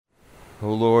O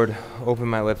Lord, open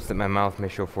my lips that my mouth may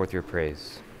show forth your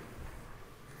praise.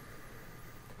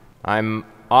 I'm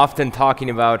often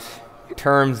talking about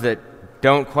terms that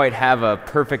don't quite have a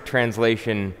perfect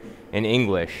translation in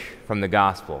English from the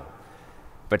gospel.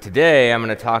 But today I'm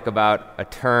going to talk about a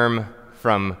term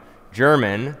from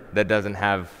German that doesn't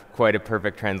have quite a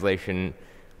perfect translation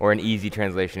or an easy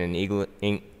translation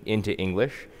into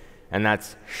English, and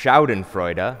that's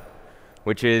Schadenfreude,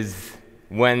 which is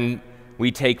when we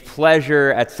take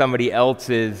pleasure at somebody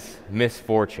else's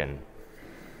misfortune.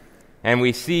 And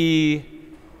we see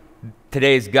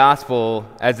today's gospel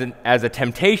as a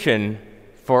temptation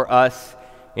for us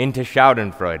into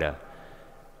Schadenfreude.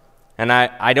 And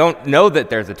I don't know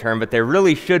that there's a term, but there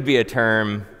really should be a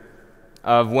term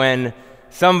of when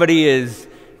somebody is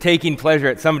taking pleasure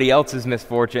at somebody else's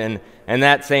misfortune, and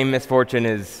that same misfortune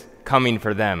is coming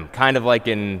for them, kind of like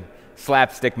in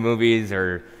slapstick movies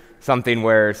or something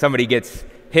where somebody gets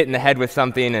hit in the head with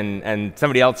something and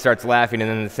somebody else starts laughing, and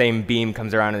then the same beam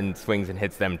comes around and swings and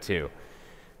hits them too.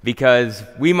 Because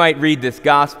we might read this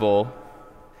gospel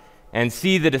and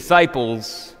see the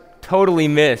disciples totally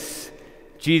miss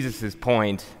Jesus'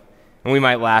 point, and we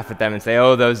might laugh at them and say,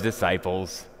 oh, those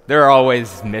disciples, they're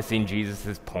always missing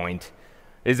Jesus' point.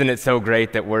 Isn't it so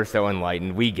great that we're so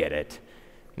enlightened? We get it.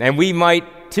 And we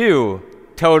might, too,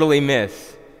 totally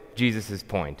miss Jesus'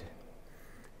 point.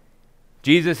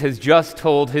 Jesus has just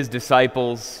told his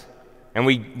disciples, and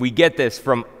we get this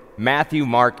from Matthew,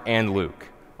 Mark, and Luke.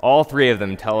 All three of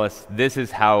them tell us this is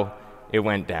how it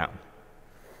went down.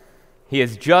 He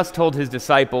has just told his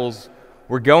disciples,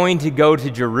 we're going to go to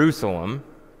Jerusalem,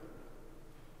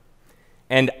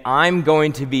 and I'm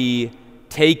going to be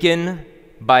taken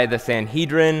by the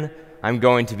Sanhedrin, I'm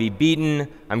going to be beaten,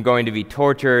 I'm going to be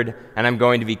tortured, and I'm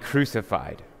going to be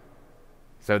crucified.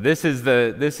 So this is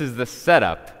the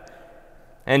setup.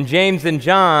 And James and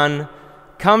John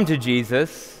come to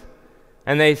Jesus,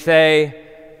 and they say,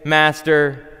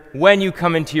 Master, when you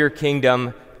come into your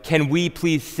kingdom, can we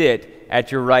please sit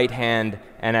at your right hand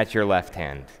and at your left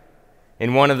hand?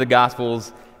 In one of the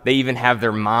Gospels, they even have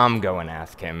their mom go and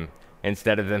ask him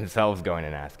instead of themselves going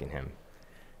and asking him.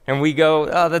 And we go,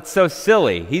 oh, that's so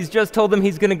silly. He's just told them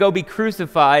he's going to go be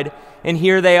crucified, and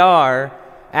here they are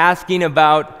asking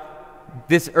about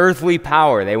this earthly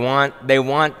power. They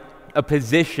want a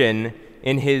position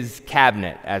in his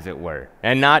cabinet, as it were.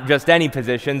 And not just any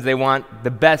positions, they want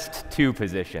the best two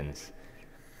positions.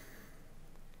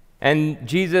 And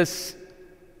Jesus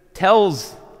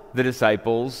tells the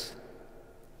disciples,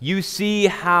 you see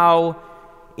how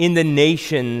in the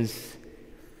nations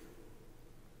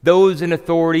those in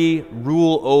authority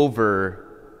rule over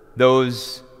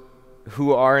those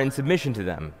who are in submission to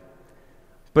them.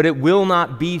 But it will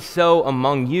not be so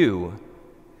among you.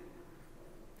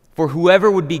 For whoever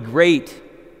would be great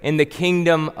in the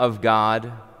kingdom of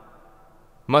God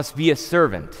must be a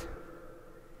servant,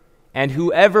 and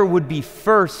whoever would be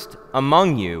first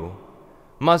among you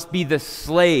must be the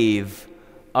slave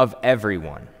of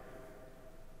everyone.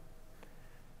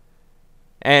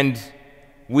 And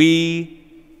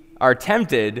we are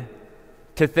tempted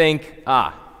to think,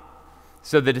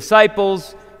 so the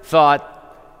disciples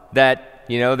thought that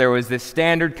there was this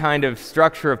standard kind of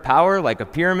structure of power, like a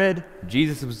pyramid.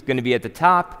 Jesus was going to be at the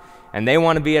top, and they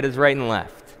want to be at his right and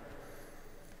left.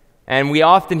 And we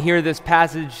often hear this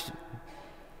passage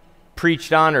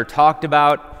preached on or talked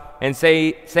about and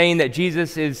saying that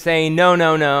Jesus is saying,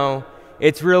 no,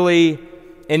 it's really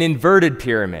an inverted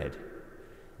pyramid,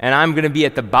 and I'm going to be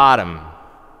at the bottom.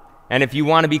 And if you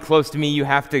want to be close to me, you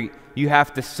have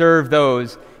to serve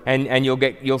those, and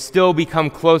you'll still become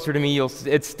closer to me.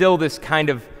 It's still this kind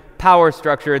of power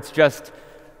structure. It's just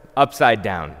upside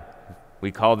down.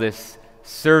 We call this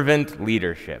servant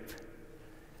leadership.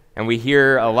 And we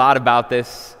hear a lot about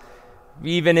this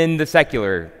even in the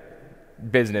secular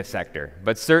business sector,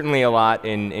 but certainly a lot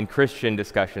in Christian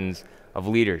discussions of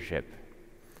leadership.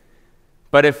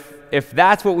 But if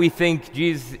that's what we think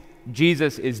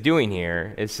Jesus is doing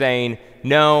here, is saying,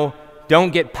 no,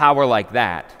 don't get power like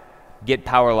that, get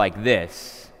power like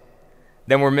this,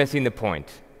 then we're missing the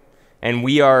point. And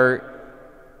we are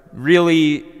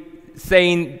really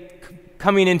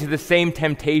coming into the same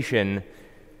temptation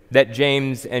that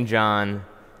James and John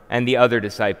and the other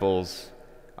disciples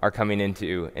are coming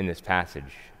into in this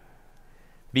passage.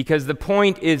 Because the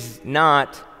point is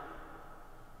not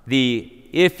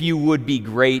if you would be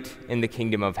great in the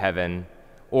kingdom of heaven,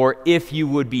 or if you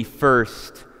would be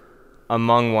first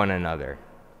among one another.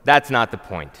 That's not the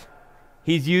point.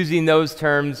 He's using those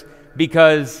terms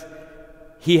because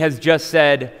he has just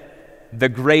said, the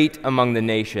great among the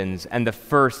nations and the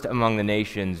first among the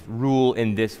nations rule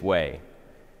in this way.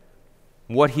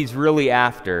 what he's really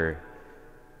after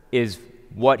is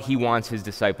what he wants his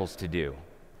disciples to do,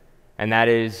 and that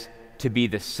is to be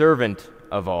the servant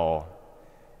of all,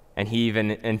 and he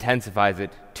even intensifies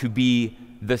it, to be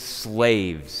the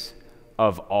slaves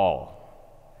of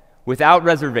all, without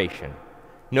reservation,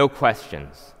 no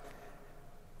questions.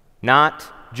 Not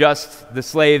just the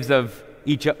slaves of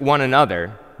each one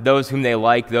another, those whom they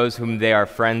like, those whom they are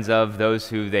friends of, those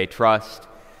who they trust.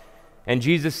 And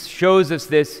Jesus shows us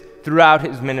this throughout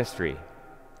his ministry.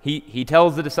 He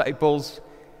tells the disciples,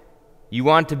 you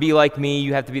want to be like me,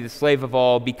 you have to be the slave of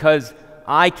all, because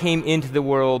I came into the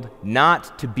world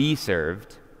not to be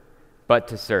served, but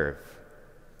to serve.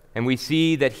 And we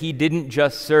see that he didn't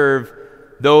just serve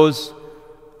those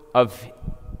of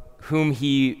whom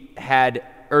he had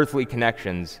earthly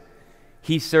connections.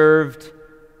 He served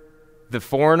the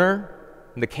foreigner,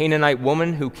 the Canaanite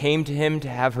woman who came to him to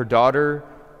have her daughter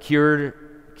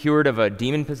cured of a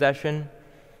demon possession.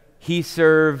 He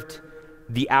served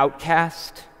the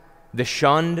outcast, the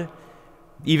shunned,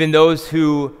 even those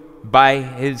who, by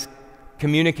his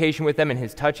communication with them and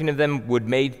his touching of them,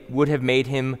 would have made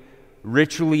him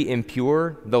ritually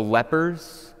impure, the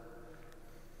lepers.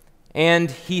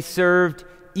 And he served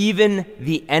even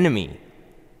the enemy,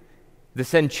 the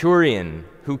centurion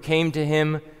who came to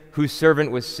him whose servant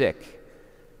was sick,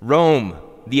 Rome,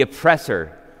 the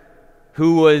oppressor,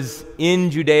 who was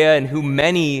in Judea and who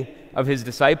many of his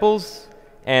disciples,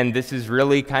 and this is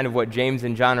really kind of what James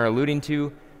and John are alluding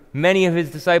to, many of his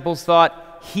disciples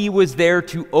thought he was there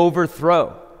to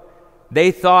overthrow.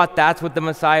 They thought that's what the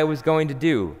Messiah was going to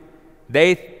do.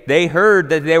 They heard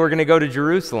that they were going to go to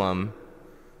Jerusalem.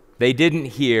 They didn't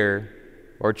hear,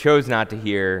 or chose not to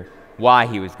hear, why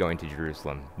he was going to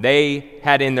Jerusalem. They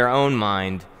had in their own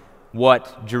mind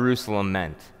what Jerusalem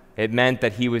meant. It meant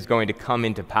that he was going to come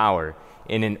into power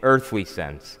in an earthly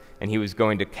sense, and he was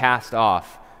going to cast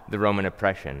off the Roman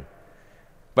oppression.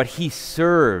 But he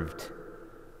served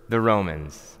the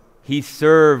Romans. He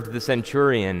served the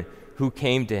centurion who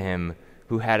came to him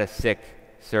who had a sick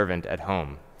servant at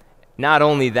home. Not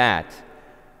only that,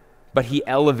 but he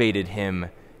elevated him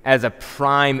as a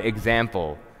prime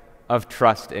example of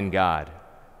trust in God.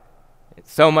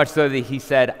 So much so that he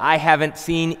said, I haven't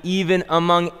seen even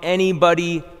among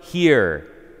anybody here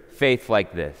faith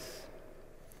like this.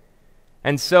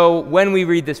 And so when we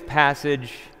read this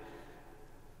passage,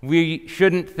 we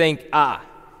shouldn't think,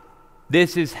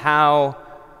 this is how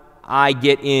I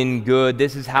get in good,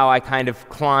 this is how I kind of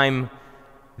climb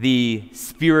the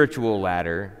spiritual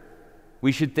ladder.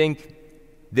 We should think,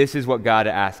 this is what God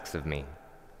asks of me.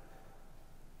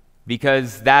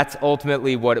 Because that's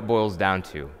ultimately what it boils down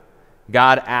to.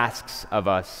 God asks of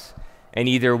us, and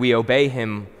either we obey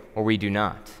him or we do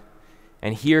not.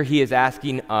 And here he is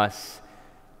asking us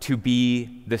to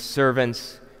be the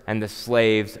servants and the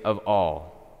slaves of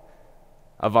all,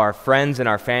 of our friends and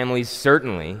our families,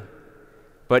 certainly,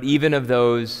 but even of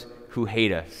those who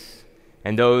hate us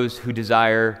and those who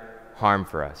desire harm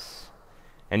for us.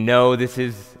 And no, this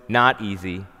is not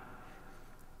easy,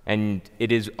 and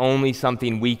it is only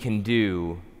something we can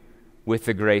do with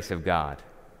the grace of God.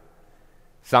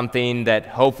 Something that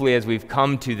hopefully as we've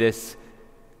come to this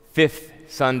 5th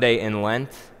Sunday in Lent,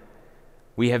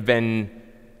 we have been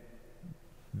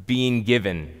being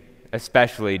given,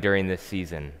 especially during this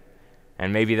season.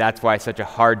 And maybe that's why such a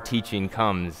hard teaching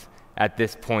comes at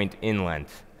this point in Lent,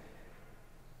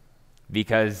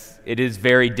 because it is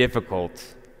very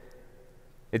difficult.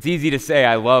 It's easy to say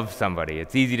I love somebody.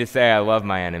 It's easy to say I love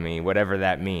my enemy, whatever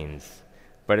that means,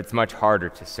 but it's much harder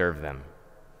to serve them.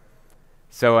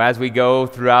 So as we go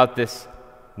throughout this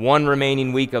one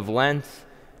remaining week of Lent,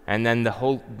 and then the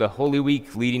Holy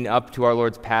Week leading up to our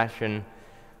Lord's Passion,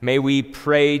 may we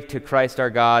pray to Christ our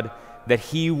God that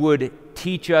he would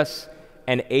teach us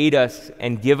and aid us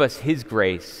and give us his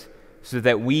grace so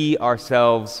that we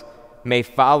ourselves may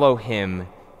follow him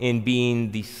in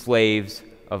being the slaves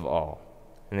of all.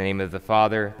 In the name of the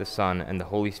Father, the Son, and the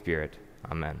Holy Spirit.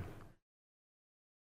 Amen.